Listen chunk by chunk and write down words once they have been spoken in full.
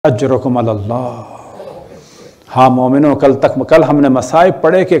اجرکم علی اللہ۔ ہاں مومنوں، کل ہم نے مصائب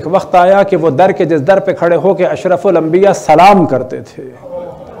پڑھے کہ ایک وقت آیا کہ وہ در کے جس در پہ کھڑے ہو کے اشرف الانبیاء سلام کرتے تھے۔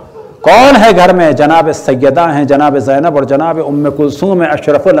 کون ہے گھر میں؟ جناب سیدہ ہیں، جناب زینب اور جناب ام کلثوم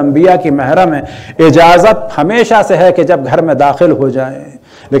اشرف الانبیاء کی محرم ہے۔ اجازت ہمیشہ سے ہے کہ جب گھر میں داخل ہو جائیں،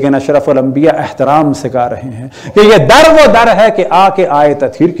 لیکن اشرف الانبیاء احترام سکھا رہے ہیں کہ یہ در وہ در ہے کہ آ کے آیت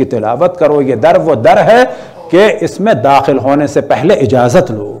تطہیر کی تلاوت کرو، یہ در وہ در ہے کہ اس میں داخل ہونے سے پہلے اجازت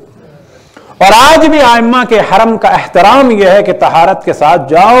لو۔ اور آج بھی ائمہ کے حرم کا احترام یہ ہے کہ طہارت کے ساتھ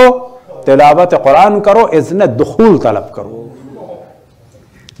جاؤ، تلاوت قرآن کرو، اذن دخول طلب کرو۔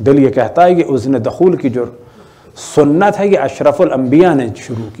 دل یہ کہتا ہے کہ اذن دخول کی جو سنت ہے یہ اشرف الانبیاء نے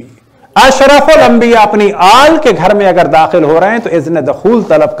شروع کی۔ اشرف الانبیاء اپنی آل کے گھر میں اگر داخل ہو رہے ہیں تو اذن دخول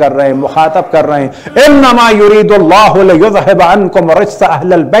طلب کر رہے ہیں، مخاطب کر رہے ہیں۔ انما یرید اللہ لیذھب عنکم رجس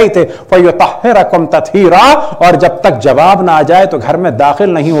اہل البیت فیطہرکم تطہیرا، اور جب تک جواب نہ آ جائے تو گھر میں داخل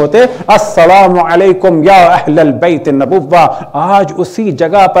نہیں ہوتے۔ السلام علیکم یا اہل البیت النبوہ، آج اسی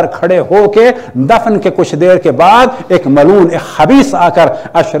جگہ پر کھڑے ہو کے دفن کے کچھ دیر کے بعد ایک ملعون، ایک خبیث آ کر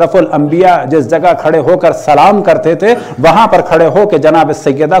اشرف الانبیاء جس جگہ کھڑے ہو کر سلام کرتے تھے وہاں پر کھڑے ہو کے جناب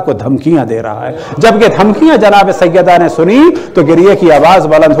سیدہ کو دھمکیاں دے رہا ہے۔ جب یہ دھمکیاں جناب سیدہ نے سنی تو گریے کی آواز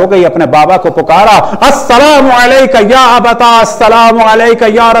بلند ہو گئی، اپنے بابا کو پکارا، السلام علیک یا ابتا، السلام علیک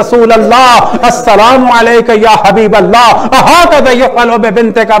یا رسول اللہ، السلام علیک یا حبیب اللہ، احاطہ یفعل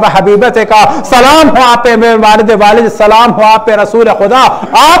ببنتک وحبیبتک، سلام ہو آپ پہ والد والد، سلام ہو آپ پہ رسول خدا،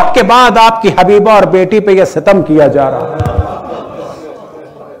 آپ کے بعد آپ کی حبیبہ اور بیٹی پہ یہ ستم کیا جا رہا ہے۔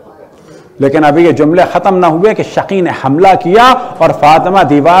 لیکن ابھی یہ جملے ختم نہ ہوئے کہ شقی نے حملہ کیا اور فاطمہ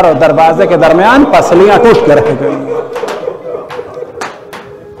دیوار اور دروازے کے درمیان پسلیاں ٹوٹ کر رہ گئی۔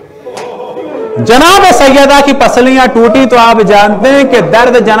 جناب سیدہ کی پسلیاں ٹوٹی تو آپ جانتے ہیں کہ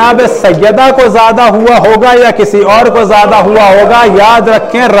درد جناب سیدہ کو زیادہ ہوا ہوگا یا کسی اور کو زیادہ ہوا ہوگا، یاد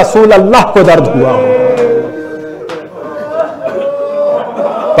رکھیں رسول اللہ کو درد ہوا ہوگا۔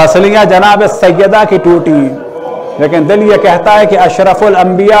 پسلیاں جناب سیدہ کی ٹوٹی، لیکن دل یہ کہتا ہے کہ اشرف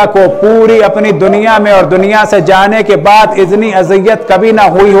الانبیاء کو پوری اپنی دنیا میں اور دنیا سے جانے کے بعد اتنی اذیت کبھی نہ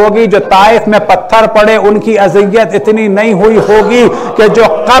ہوئی ہوگی۔ جو طائف میں پتھر پڑے ان کی اذیت اتنی نہیں ہوئی ہوگی کہ جو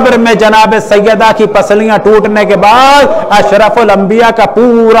قبر میں جناب سیدہ کی پسلیاں ٹوٹنے کے بعد اشرف الانبیاء کا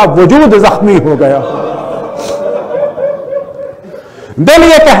پورا وجود زخمی ہو گیا۔ دل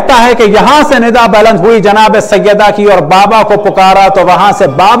یہ کہتا ہے کہ یہاں سے ندا بلند ہوئی جناب سیدہ کی اور بابا کو پکارا تو وہاں سے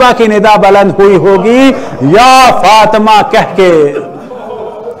بابا کی ندا بلند ہوئی ہوگی یا فاطمہ کہہ کے۔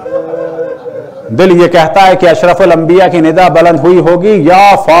 دل یہ کہتا ہے کہ اشرف الانبیاء کی ندا بلند ہوئی ہوگی یا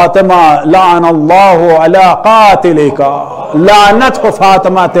فاطمہ لعن اللہ علی قاتلک، لعنت ہو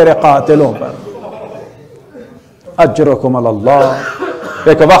فاطمہ تیرے قاتلوں پر، اجرکم علی اللہ۔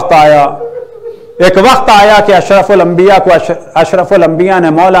 ایک وقت آیا کہ اشرف الانبیاء نے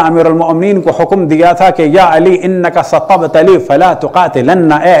مولا امیر المؤمنین کو حکم دیا تھا کہ یا علی انکا سطبتلی فلا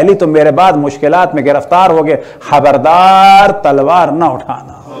تقاتلن، اے علی تم میرے بعد مشکلات میں گرفتار ہوگے، خبردار تلوار نہ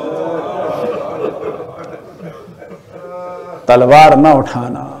اٹھانا، تلوار نہ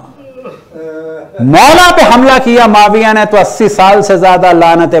اٹھانا۔ مولا پہ حملہ کیا معاویہ نے تو 80 سال سے زیادہ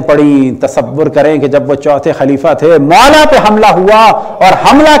لعنتیں پڑیں۔ تصور کریں کہ جب وہ چوتھے خلیفہ تھے، مولا پہ حملہ ہوا اور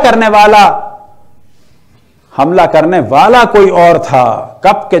حملہ کرنے والا کوئی اور تھا۔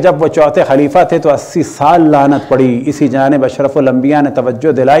 کب کہ جب وہ چوتھے خلیفہ تھے تو 80 سال لعنت پڑی۔ اسی جانب اشرف الانبیاء نے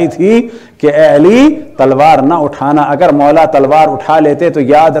توجہ دلائی تھی کہ اے علی تلوار نہ اٹھانا، اگر مولا تلوار اٹھا لیتے تو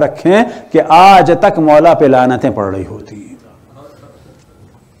یاد رکھیں کہ آج تک مولا پہ لعنتیں پڑ رہی ہوتی۔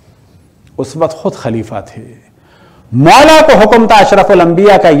 اس وقت خود خلیفہ تھے، مولا کو حکم تھا اشرف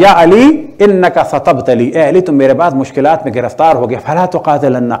الانبیاء کا یا علی انکا سطبتلی، اے علی تم میرے بعد مشکلات میں گرفتار ہو گئے، فلا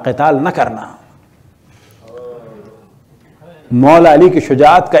تقاتلن، قتال نہ کرنا۔ مولا علی کی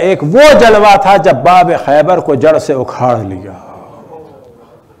شجاعت کا ایک وہ جلوہ تھا جب باب خیبر کو جڑ سے اکھاڑ لیا۔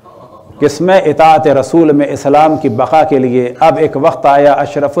 کس میں؟ اطاعت رسول میں اسلام کی بقا کے لیے۔ اب ایک وقت آیا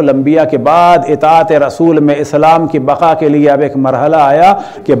اشرف الانبیاء کے بعد اطاعت رسول میں اسلام کی بقا کے لیے اب ایک مرحلہ آیا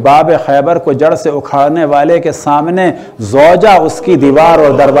کہ باب خیبر کو جڑ سے اکھاڑنے والے کے سامنے زوجہ اس کی دیوار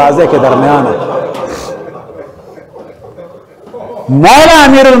اور دروازے کے درمیان ہے۔ مولا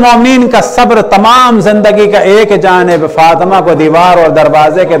امیر المومنین کا صبر تمام زندگی کا ایک جانب، فاطمہ کو دیوار اور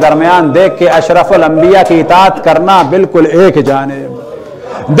دروازے کے درمیان دیکھ کے اشرف الانبیاء کی اطاعت کرنا بالکل ایک جانب۔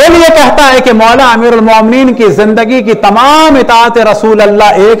 دل یہ کہتا ہے کہ مولا امیر المومنین کی زندگی کی تمام اطاعت رسول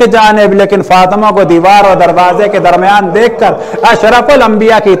اللہ ایک جانب، لیکن فاطمہ کو دیوار اور دروازے کے درمیان دیکھ کر اشرف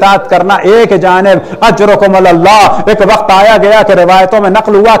الانبیاء کی اطاعت کرنا ایک جانب۔ اجرکم اللہ۔ ایک وقت آیا گیا کہ روایتوں میں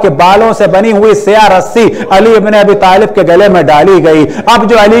نقل ہوا کہ بالوں سے بنی ہوئی سیاہ رسی علی ابن ابی طالب کے گلے میں ڈالی گئی۔ اب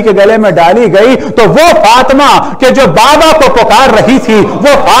جو علی کے گلے میں ڈالی گئی تو وہ فاطمہ کہ جو بابا کو پکار رہی تھی،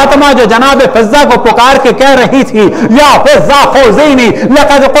 وہ فاطمہ جو جناب فضہ کو پکار کے کہہ رہی تھی یا فضہ خوزینی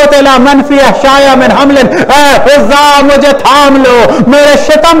لقد قتل من فی احشاء من حمل، اے فضہ مجھے تھام لو، میرے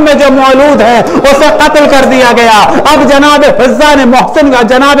شتم میں جو مولود ہے اسے قتل کر دیا گیا۔ اب جناب فضہ نے محسن کا،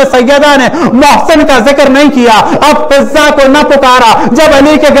 جناب سیدہ نے محسن کا ذکر نہیں کیا، اب فضہ کو نہ پکارا۔ جب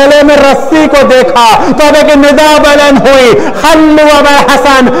علی کے گلے میں رسی کو دیکھا تو اب ایک ندا بلند ہوئی، خلو ابا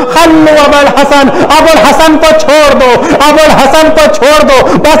الحسن، خلو ابا الحسن، ابو الحسن کو چھوڑ دو، ابو الحسن کو چھوڑ دو۔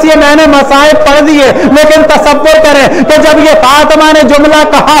 بس یہ میں نے مصائب پڑھ دیے، لیکن تصور کریں کہ جب یہ فاطمہ نے جملہ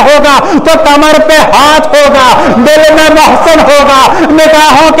کہا ہوگا تو کمر پہ ہاتھ ہوگا، دل میں محسن ہوگا،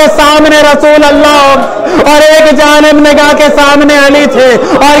 نگاہوں کے سامنے رسول اللہ اور ایک جانب نگاہ کے سامنے علی تھے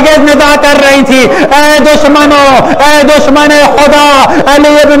اور یہ ندا کر رہی تھی، اے دشمنوں، اے دشمن خدا،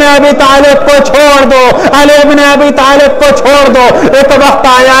 علی ابن ابی طالب کو چھوڑ دو، علی ابن ابی طالب کو چھوڑ دو۔ ایک وقت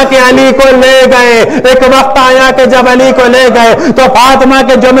آیا کہ علی کو لے گئے، ایک وقت آیا کہ جب علی کو لے گئے تو فاطمہ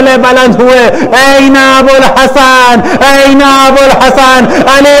کے جملے بلند ہوئے، این ابو الحسن، این ابو الحسن۔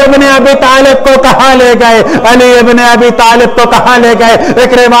 علی ابن ابی طالب کو کہاں لے گئے، علی ابن ابی طالب کو کہاں لے گئے؟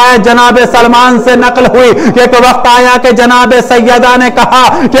 ایک روایت جناب سلمان سے نقل ہوئی کہ ایک وقت آیا کہ جناب سیدہ نے کہا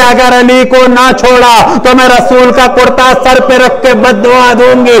کہ اگر علی کو نہ چھوڑا تو میں رسول کا کرتا سر پہ رکھ کے بد دعا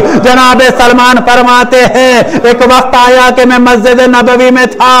دوں گی۔ جناب سلمان فرماتے ہیں ایک وقت آیا کہ میں مسجد نبوی میں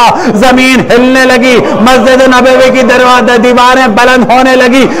تھا، زمین ہلنے لگی، مسجد نبوی کی دیواریں بلند ہونے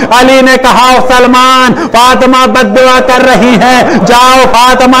لگی۔ علی نے کہا سلمان، فاطمہ بد دعا کر رہی ہیں، جاؤ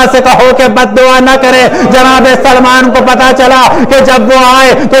فاطمہ سے کہو کہ بد دعا نہ کرے۔ جناب سلمان کو پتا چلا کہ جب وہ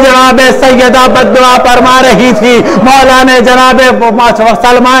آئے تو جناب سیدہ بد دعا فرما رہی تھی۔ مولا نے جناب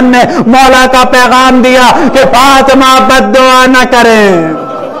سلمان نے مولا کا پیغام دیا کہ فاطمہ بد دعا نہ کریں۔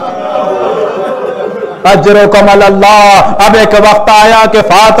 اجرکم اللہ۔ اب ایک وقت آیا کہ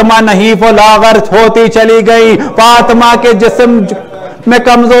فاطمہ نحیف و لاغر ہوتی چلی گئی، فاطمہ کے جسم میں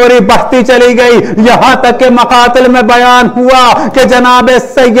کمزوری بڑھتی چلی گئی، یہاں تک کہ مقاتل میں بیان ہوا کہ جناب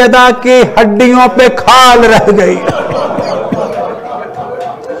سیدہ کی ہڈیوں پہ کھال رہ گئی۔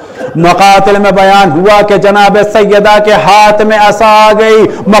 مقاتل میں بیان ہوا کہ جناب سیدہ کے ہاتھ میں عصا آ گئی،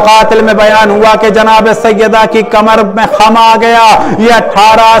 مقاتل میں بیان ہوا کہ جناب سیدہ کی کمر میں خم آ گیا۔ یہ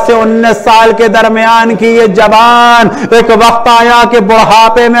 18 سے 19 سال کے درمیان کی یہ جوان ایک وقت آیا کہ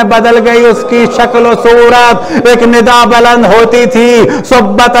بڑھاپے میں بدل گئی، اس کی شکل و صورت۔ ایک ندا بلند ہوتی تھی،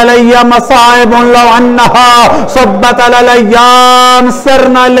 صبت علیہ مصائب لو انہا صبت علیام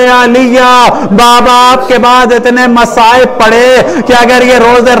سرنا لعلیہ۔ بابا آپ کے بعد اتنے مصائب پڑے کہ اگر یہ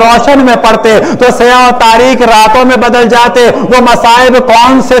روز روشن میں پڑھتے تو سیاہ و تاریک راتوں میں بدل جاتے۔ وہ مصائب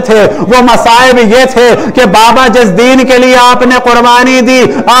کون سے تھے؟ وہ مصائب یہ تھے کہ بابا جس دین کے لیے آپ نے قربانی دی،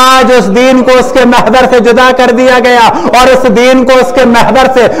 آج اس دین کو اس کے محور سے جدا کر دیا گیا، اور اس دین کو اس کے محور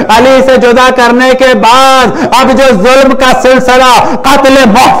سے علی سے جدا کرنے کے بعد اب جو ظلم کا سلسلہ قتل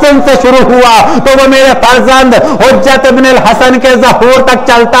محسن سے شروع ہوا تو وہ میرے فرزند حجت ابن الحسن کے ظہور تک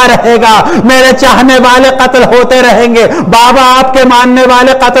چلتا رہے گا۔ میرے چاہنے والے قتل ہوتے رہیں گے، بابا آپ کے ماننے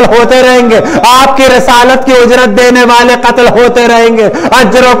والے قتل ہوتے رہیں گے، آپ کی رسالت کی اجرت دینے والے قتل ہوتے رہیں گے۔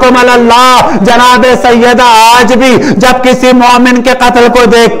 اجرکم اللہ۔ جناب سیدہ آج بھی جب کسی مومن کے قتل کو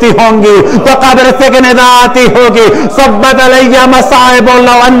دیکھتی ہوں گی تو قبر سے ندا آتی ہوگی، صبت علیہ مصائب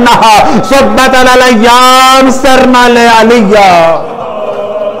لو انہا صبت علیام سرنا لعلیہ۔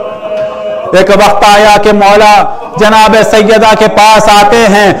 ایک وقت آیا کہ مولا جناب سیدہ کے پاس آتے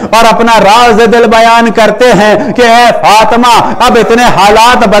ہیں اور اپنا راز دل بیان کرتے ہیں کہ اے فاطمہ، اب اتنے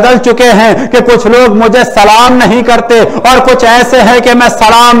حالات بدل چکے ہیں کہ کچھ لوگ مجھے سلام نہیں کرتے اور کچھ ایسے ہیں کہ میں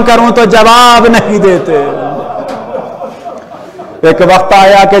سلام کروں تو جواب نہیں دیتے۔ ایک وقت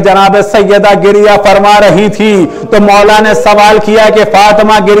آیا کہ جناب سیدہ گریہ فرما رہی تھی تو مولا نے سوال کیا کہ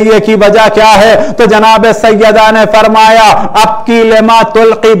فاطمہ گریہ کی وجہ کیا ہے؟ تو جناب سیدہ نے فرمایا اب کی لما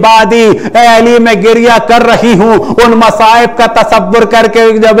تلقی بادی، اے علی میں گریہ کر رہی ہوں ان مصائب کا تصور کر کے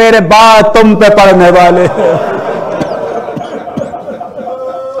جو میرے بعد تم پہ پڑنے والے ہیں۔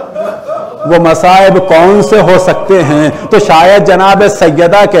 وہ مصائب کون سے ہو سکتے ہیں؟ تو شاید جناب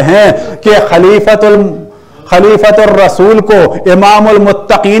سیدہ کہیں کہ خلیفۃ الرسول کو، امام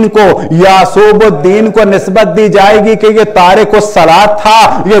المتقین کو، یعصوب الدین کو نسبت دی جائے گی کہ یہ تارک الصلاۃ تھا،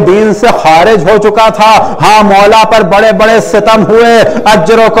 یہ دین سے خارج ہو چکا تھا۔ ہاں مولا پر بڑے بڑے ستم ہوئے،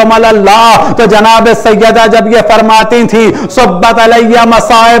 اجرکم اللہ۔ تو جناب سیدہ جب یہ فرماتی تھی صبت علیہ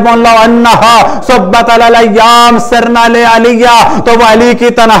مصائب لو انہا صبت علیام سرنا لعلیہ، تو وہ علی کی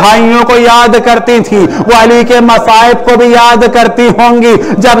تنہائیوں کو یاد کرتی تھی، وہ علی کے مصائب کو بھی یاد کرتی ہوں گی۔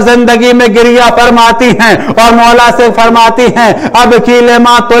 جب زندگی میں گریہ فرماتی ہیں اور مولا سے فرماتی ہیں اب کی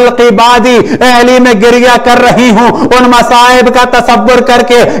لما تلقی بادی، اے علی میں گریہ کر رہی ہوں ان مصائب کا تصور کر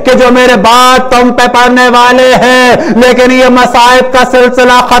کے کہ جو میرے بعد تم پہ پڑنے والے ہیں، لیکن یہ مصائب کا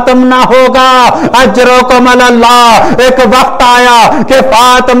سلسلہ ختم نہ ہوگا۔ اجرکم اللہ۔ ایک وقت آیا کہ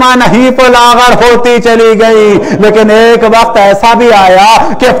فاطمہ نہیں پلاغر ہوتی چلی گئی، لیکن ایک وقت ایسا بھی آیا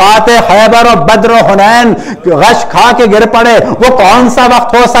کہ فاتح خیبر و بدر و حنین غش کھا کے گر پڑے۔ وہ کون سا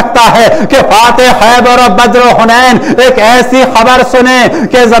وقت ہو سکتا ہے کہ فاتح خیبر و بدر و حنین ایک ایسی خبر سنے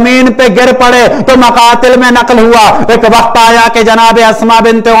کہ زمین پہ گر پڑے تو مقاتل میں نقل ہوا۔ ایک وقت آیا کہ جناب اسما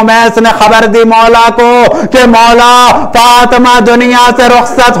بنت امیس نے خبر دی مولا کو کہ مولا فاطمہ دنیا سے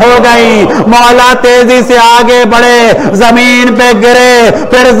رخصت ہو گئی۔ مولا تیزی سے آگے بڑھے، زمین پہ گرے،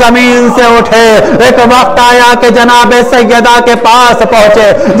 پھر زمین سے اٹھے۔ ایک وقت آیا کہ جناب سیدہ کے پاس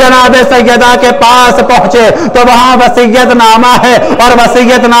پہنچے، جناب سیدہ کے پاس پہنچے تو وہاں وصیت نامہ ہے، اور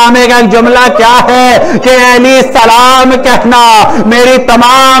وصیت نامے کا ایک جملہ کیا ہے کہ علی سلام کہنا میری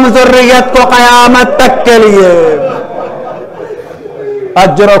تمام ذریت کو قیامت تک کے لیے۔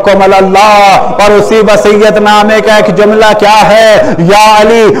 اجرکم اللہ۔ اور اسی وصیت نامے کا ایک جملہ کیا ہے، یا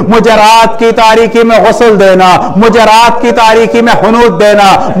علی مجھے رات کی تاریکی میں غسل دینا، مجھے رات کی تاریکی میں حنوط دینا،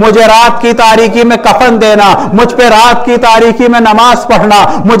 مجھے رات کی تاریکی میں کفن دینا، مجھ پہ رات کی تاریکی میں نماز پڑھنا،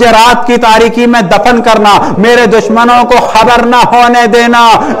 مجھے رات کی تاریکی میں دفن کرنا، میرے دشمنوں کو خبر نہ ہونے دینا۔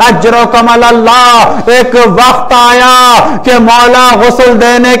 اجرکم اللہ۔ ایک وقت آیا کہ مولا غسل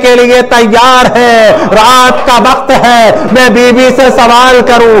دینے کے لیے تیار ہے، رات کا وقت ہے، میں بی بی سے سوال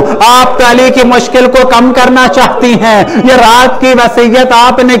کروں آپ علی کی مشکل کو کم کرنا چاہتی ہیں، یہ رات کی وصیت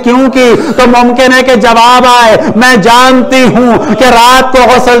آپ نے کیوں کی؟ تو ممکن ہے کہ جواب آئے میں جانتی ہوں کہ رات کو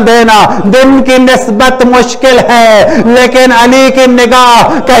غسل دینا دن کی نسبت مشکل ہے، لیکن علی کی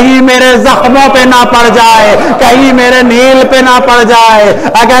نگاہ کہیں میرے زخموں پہ نہ پڑ جائے، کہیں میرے نیل پہ نہ پڑ جائے۔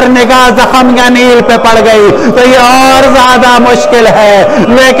 اگر نگاہ زخم یا نیل پہ پڑ گئی تو یہ اور زیادہ مشکل ہے۔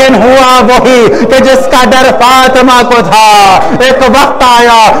 لیکن ہوا وہی کہ جس کا ڈر فاطمہ کو تھا۔ ایک وقت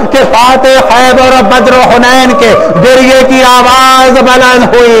آیا کہ فاتح خیبر و بدر و حنین کے گریے کی آواز بلند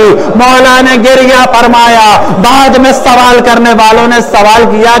ہوئی، مولا نے گریہ فرمایا۔ بعد میں سوال کرنے والوں نے سوال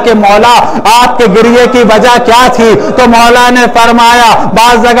کیا کہ مولا آپ کے گریے کی وجہ کیا تھی؟ تو مولا نے فرمایا،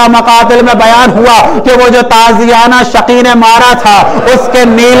 بعض جگہ مقاتل میں بیان ہوا کہ وہ جو تازیانہ شقی نے مارا تھا اس کے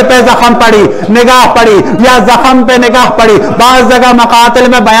نیل پہ زخم پڑی، نگاہ پڑی، یا زخم پہ نگاہ پڑی۔ بعض جگہ مقاتل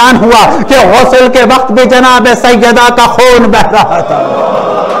میں بیان ہوا کہ غسل کے وقت بھی جناب سیدہ کا خون بہ رہا تھا۔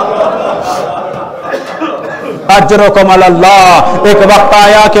 اجرکم اللہ۔ ایک وقت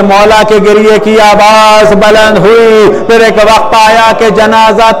آیا کہ مولا کے گریے کی آواز بلند ہوئی، پھر ایک وقت آیا کہ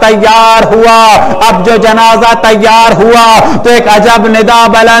جنازہ تیار ہوا۔ اب جو جنازہ تیار ہوا تو ایک عجب ندا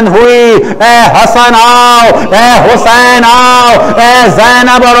بلند ہوئی، اے حسن آؤ، اے حسین آؤ، اے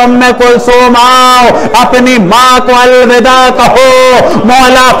زینب اور ام کلثوم آؤ، اپنی ماں کو الوداع کہو۔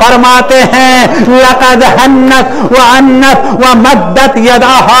 مولا فرماتے ہیں لقد حنت وعنت ومدت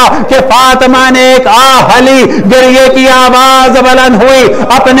یداہا، کہ فاطمہ نے ایک آہ علی گریے کی آواز بلند ہوئی،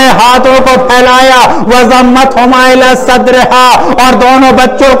 اپنے ہاتھوں کو پھیلایا، وضمتہما الی صدرہا، اور دونوں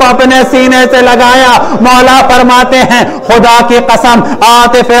بچوں کو اپنے سینے سے لگایا۔ مولا فرماتے ہیں خدا کی قسم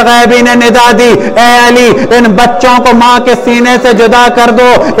عاطف غیبی نے ندا دی، اے علی ان بچوں کو ماں کے سینے سے جدا کر دو،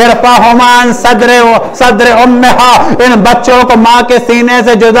 ارفعہما عن صدر امہا، ان بچوں کو ماں کے سینے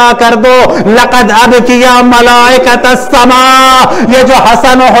سے جدا کر دو۔ لقد ابکیا ملائکۃ السماء، یہ جو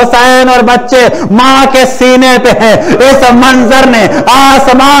حسن و حسین اور بچے ماں کے سینے پہ ہیں، اس منظر نے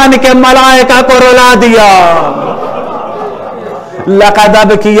آسمان کے ملائکہ کو رلا دیا۔ لقد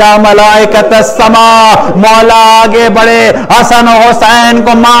ابکیا ملائکۃ السماء، مولا آگے بڑھے، حسن و حسین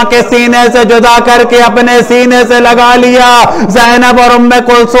کو ماں کے سینے سے جدا کر کے اپنے سینے سے لگا لیا۔ زینب اور ام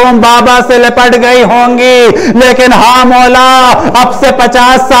کلثوم بابا سے لپٹ گئی ہوں گی، لیکن ہاں مولا اب سے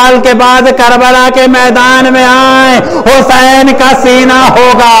 50 سال کے بعد کربلا کے میدان میں آئے، حسین کا سینہ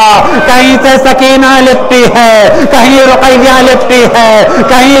ہوگا، کہیں سے سکینہ لپٹی ہے، کہیں رقیہ لپٹی ہے،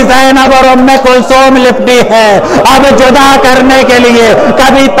 کہیں زینب اور ام کلثوم لپٹی ہے۔ اب جدا کرنے کے لیے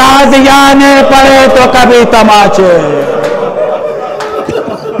کبھی تازیانے پڑے تو کبھی تماچے۔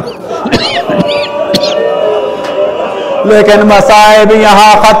 لیکن مصائب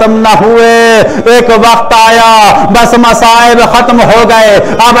یہاں ختم نہ ہوئے. ایک وقت آیا بس مصائب ختم ہو گئے.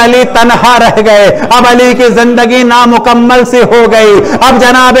 اب علی تنہا رہ گئے. اب علی کی زندگی نامکمل سی ہو گئی. اب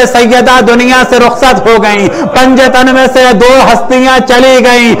جناب سیدہ دنیا سے رخصت ہو گئیں. پنجتن میں سے 2 ہستیاں چلی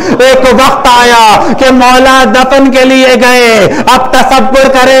گئیں. ایک وقت آیا کہ مولا دفن کے لیے گئے. اب تصور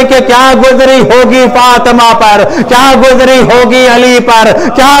کرے کہ کیا گزری ہوگی فاطمہ پر, کیا گزری ہوگی علی پر,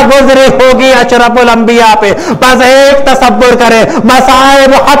 کیا گزری ہوگی اشرف الانبیاء پہ. بس ایک تصور کرے,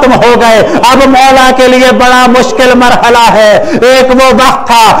 مصائب ختم ہو گئے. اب مولا کے لیے بڑا مشکل مرحلہ ہے. ایک وہ وقت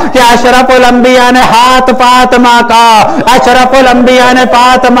تھا کہ اشرف الانبیاء نے ہاتھ فاطمہ کا, اشرف الانبیاء نے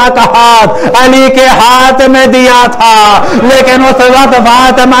فاطمہ کا ہاتھ علی کے ہاتھ میں دیا تھا, لیکن اس وقت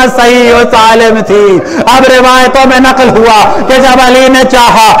فاطمہ صحیح و سالم تھی. اب روایتوں میں نقل ہوا کہ جب علی نے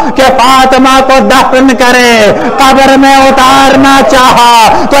چاہا کہ فاطمہ کو دفن کرے, قبر میں اتارنا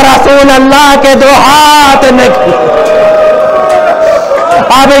چاہا, تو رسول اللہ کے 2 ہاتھ نکلے.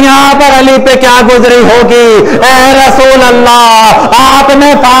 اب یہاں پر علی پہ کیا گزری ہوگی, اے رسول اللہ آپ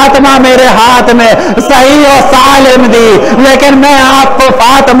نے فاطمہ میرے ہاتھ میں صحیح و سالم دی, لیکن میں آپ کو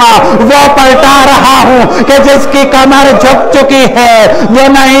فاطمہ وہ پلٹا رہا ہوں کہ جس کی کمر جھک چکی ہے, جو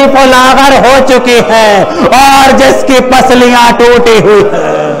نہیں پلاغر ہو چکی ہے, اور جس کی پسلیاں ٹوٹی ہوئی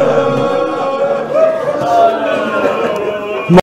ہے.